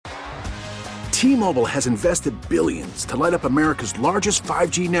T-Mobile has invested billions to light up America's largest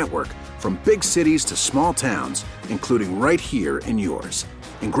 5G network, from big cities to small towns, including right here in yours.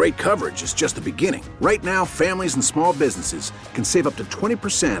 And great coverage is just the beginning. Right now, families and small businesses can save up to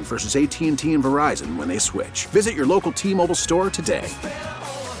 20% versus AT&T and Verizon when they switch. Visit your local T-Mobile store today.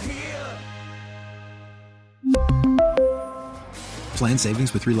 Plan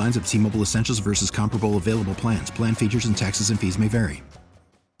savings with 3 lines of T-Mobile Essentials versus comparable available plans. Plan features and taxes and fees may vary.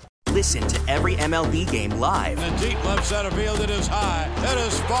 Listen to every MLB game live. In the deep left center field, it is high, it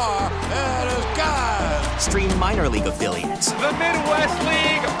is far, it is gone. Stream minor league affiliates. The Midwest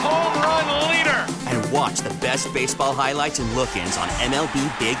League home run leader. And watch the best baseball highlights and look-ins on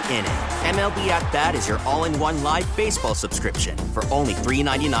MLB Big Inning. MLB At Bat is your all-in-one live baseball subscription for only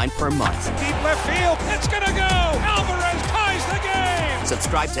 $3.99 per month. Deep left field, it's gonna go. Alvarez ties the game.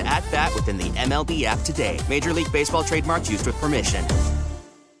 Subscribe to At Bat within the MLB app today. Major League Baseball trademarks used with permission.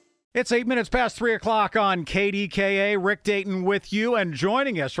 It's 8 minutes past 3 o'clock on KDKA. Rick Dayton with you, and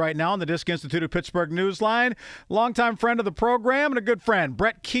joining us right now on the Disc Institute of Pittsburgh Newsline, longtime friend of the program and a good friend,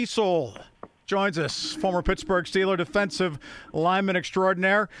 Brett Keisel, joins us, former Pittsburgh Steeler defensive lineman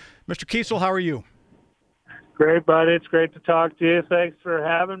extraordinaire. Mr. Keisel, how are you? Great, buddy. It's great to talk to you. Thanks for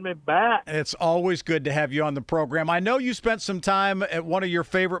having me back. It's always good to have you on the program. I know you spent some time at one of your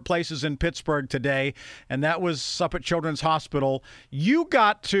favorite places in Pittsburgh today, and that was up at Children's Hospital. You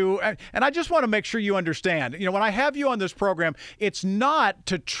got to, and I just want to make sure you understand, when I have you on this program, it's not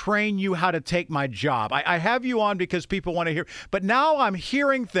to train you how to take my job. I have you on because people want to hear, but now I'm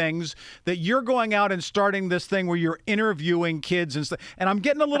hearing things that you're going out and starting this thing where you're interviewing kids and stuff, and I'm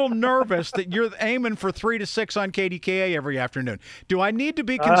getting a little nervous that you're aiming for 3 to 6 on KDKA every afternoon. Do I need to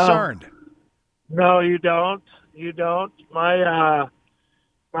be concerned? No, you don't. You don't. My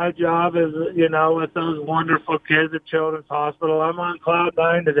job is, with those wonderful kids at Children's Hospital. I'm on cloud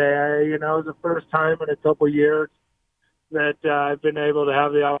 9 today. It was the first time in a couple years that I've been able to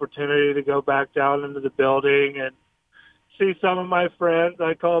have the opportunity to go back down into the building and see some of my friends.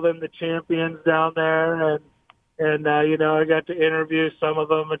 I call them the champions down there, and I got to interview some of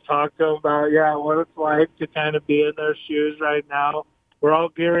them and talk to them about, what it's like to kind of be in their shoes right now. We're all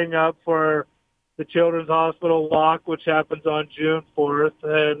gearing up for the Children's Hospital Walk, which happens on June 4th.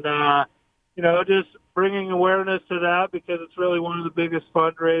 And, just bringing awareness to that because it's really one of the biggest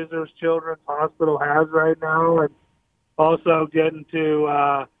fundraisers Children's Hospital has right now. And also getting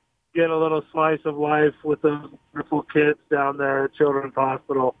to get a little slice of life with those wonderful kids down there at Children's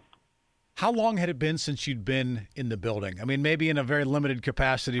Hospital. How long had it been since you'd been in the building? I mean, maybe in a very limited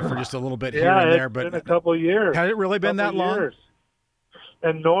capacity for just a little bit here and there. But it's been a couple years. Had it really been that long? Years.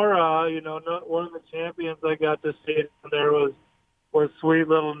 And Nora, one of the champions I got to see there was sweet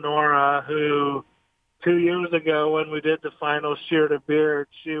little Nora, who 2 years ago when we did the final shear to beard,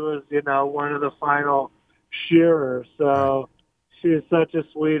 she was, one of the final shearers. So she is such a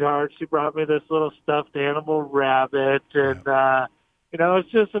sweetheart. She brought me this little stuffed animal rabbit, and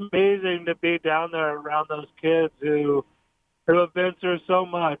it's just amazing to be down there around those kids who have been through so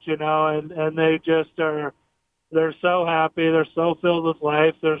much, and they just they're so happy. They're so filled with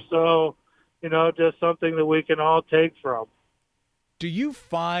life. They're so, just something that we can all take from. Do you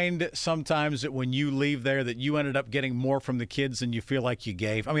find sometimes that when you leave there that you ended up getting more from the kids than you feel like you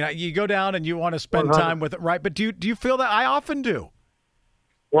gave? I mean, you go down and you want to spend 100. time with it, right? But do you feel that? I often do.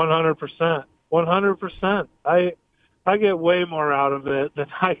 100%. 100%. I get way more out of it than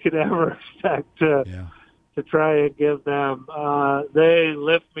I could ever expect to try and give them. They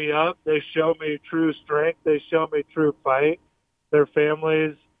lift me up. They show me true strength. They show me true fight. Their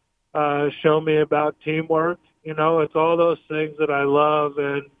families show me about teamwork. It's all those things that I love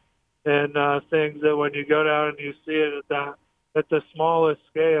and things that when you go down and you see it at the smallest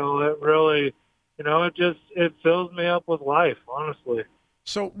scale, it really, it fills me up with life, honestly.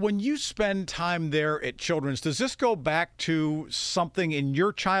 So when you spend time there at Children's, does this go back to something in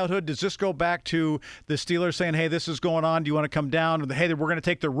your childhood? Does this go back to the Steelers saying, hey, this is going on, do you want to come down? Or, hey, we're going to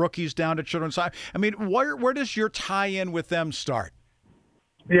take the rookies down to Children's? I mean, where does your tie-in with them start?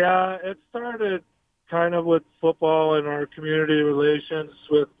 Yeah, it started kind of with football and our community relations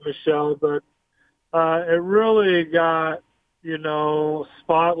with Michelle, but it really got,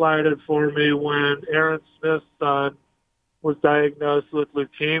 spotlighted for me when Aaron Smith's son was diagnosed with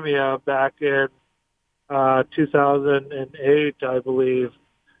leukemia back in 2008, I believe.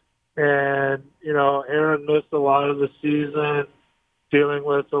 And, Aaron missed a lot of the season dealing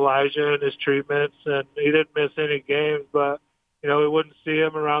with Elijah and his treatments, and he didn't miss any games, but, we wouldn't see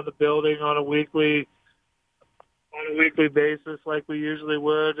him around the building on a weekly basis like we usually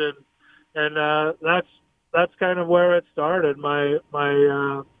would. And that's kind of where it started. My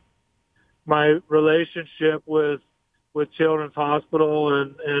my relationship with Children's Hospital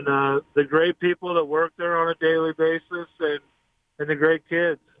and the great people that work there on a daily basis and the great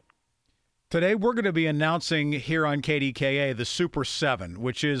kids. Today, we're going to be announcing here on KDKA the Super 7,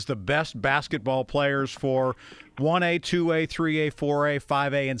 which is the best basketball players for 1A, 2A, 3A, 4A,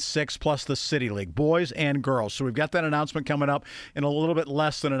 5A, and 6, plus the City League, boys and girls. So we've got that announcement coming up in a little bit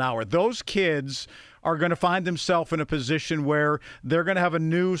less than an hour. Those kids are going to find themselves in a position where they're going to have a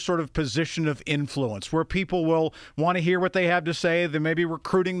new sort of position of influence, where people will want to hear what they have to say. They may be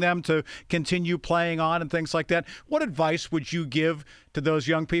recruiting them to continue playing on and things like that. What advice would you give to those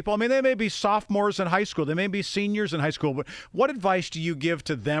young people? I mean, they may be sophomores in high school. They may be seniors in high school. But what advice do you give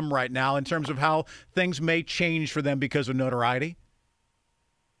to them right now in terms of how things may change for them because of notoriety?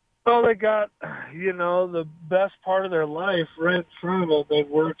 Well, they got, the best part of their life right in front of them. They've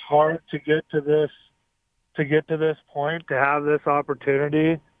worked hard to get to this point, to have this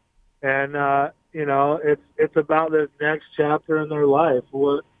opportunity. And, it's about this next chapter in their life.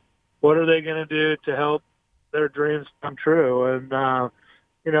 What are they going to do to help their dreams come true? And,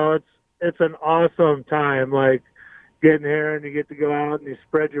 it's an awesome time, like getting here and you get to go out and you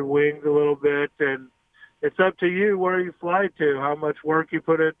spread your wings a little bit, and it's up to you where you fly to, how much work you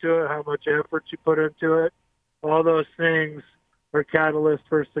put into it, how much effort you put into it. All those things are catalysts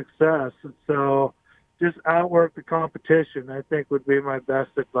for success. And so just outwork the competition, I think, would be my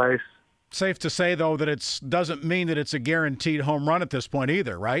best advice. Safe to say, though, that it doesn't mean that it's a guaranteed home run at this point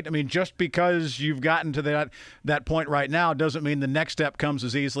either, right? I mean, just because you've gotten to that point right now doesn't mean the next step comes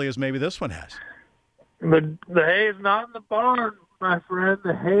as easily as maybe this one has. The hay is not in the barn, my friend.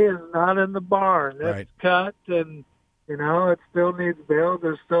 The hay is not in the barn. It's right. Cut, and, it still needs baled.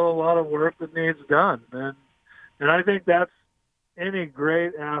 There's still a lot of work that needs done. And I think that's any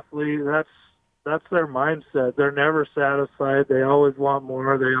great athlete, that's their mindset. They're never satisfied. They always want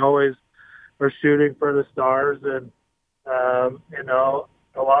more. They always are shooting for the stars. And,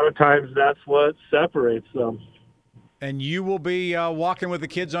 a lot of times that's what separates them. And you will be walking with the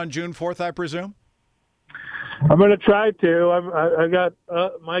kids on June 4th, I presume? I'm going to try to. I got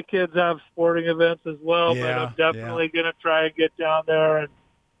my kids have sporting events as well, but I'm definitely going to try and get down there and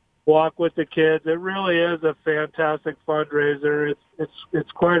walk with the kids. It really is a fantastic fundraiser.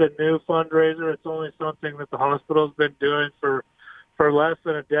 It's quite a new fundraiser. It's only something that the hospital's been doing for less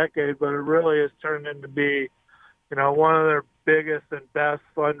than a decade, but it really has turned into be, one of their biggest and best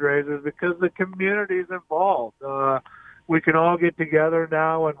fundraisers because the community's involved. We can all get together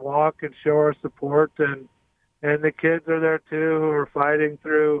now and walk and show our support, and the kids are there too, who are fighting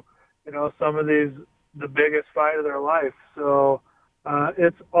through, some of the biggest fight of their life. So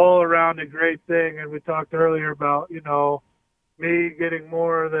it's all around a great thing. And we talked earlier about, me getting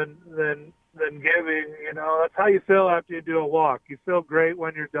more than giving. That's how you feel after you do a walk. You feel great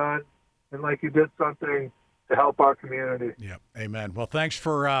when you're done and like you did something to help our community. Yeah, amen. Well, thanks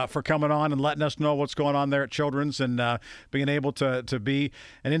for coming on and letting us know what's going on there at Children's and being able to be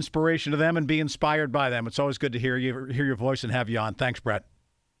an inspiration to them and be inspired by them. It's always good to hear your voice and have you on. Thanks, Brett.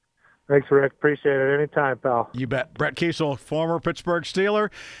 Thanks, Rick. Appreciate it. Anytime, pal. You bet. Brett Keisel, former Pittsburgh Steeler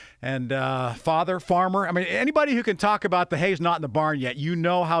and father, farmer. I mean, anybody who can talk about the hay's not in the barn yet,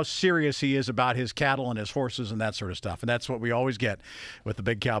 how serious he is about his cattle and his horses and that sort of stuff. And that's what we always get with the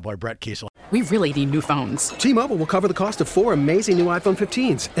big cowboy, Brett Keisel. We really need new phones. T-Mobile will cover the cost of 4 amazing new iPhone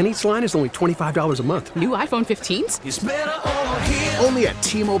 15s, and each line is only $25 a month. New iPhone 15s? It's better over here. Only at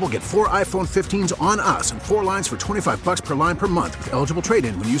T-Mobile, get 4 iPhone 15s on us and 4 lines for $25 per line per month with eligible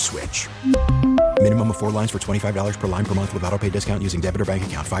trade-in when you switch. Minimum of 4 lines for $25 per line per month with autopay discount using debit or bank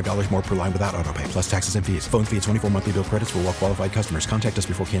account. $5 more per line without autopay, plus taxes and fees. Phone fee at 24 monthly bill credits for well-qualified customers. Contact us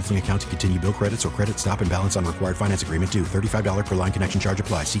before canceling account to continue bill credits or credit stop and balance on required finance agreement due. $35 per line connection charge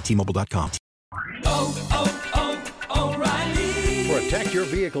applies. See T-Mobile.com. O'Reilly. Protect your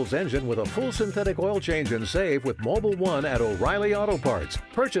vehicle's engine with a full synthetic oil change and save with Mobil 1 at O'Reilly Auto Parts.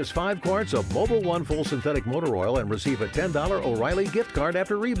 Purchase 5 quarts of Mobil 1 full synthetic motor oil and receive a $10 O'Reilly gift card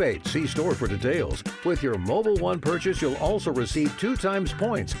after rebate. See store for details. With your Mobil 1 purchase, you'll also receive 2 times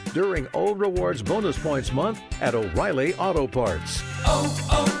points during O Rewards Bonus Points Month at O'Reilly Auto Parts.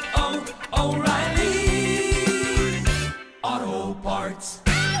 O'Reilly.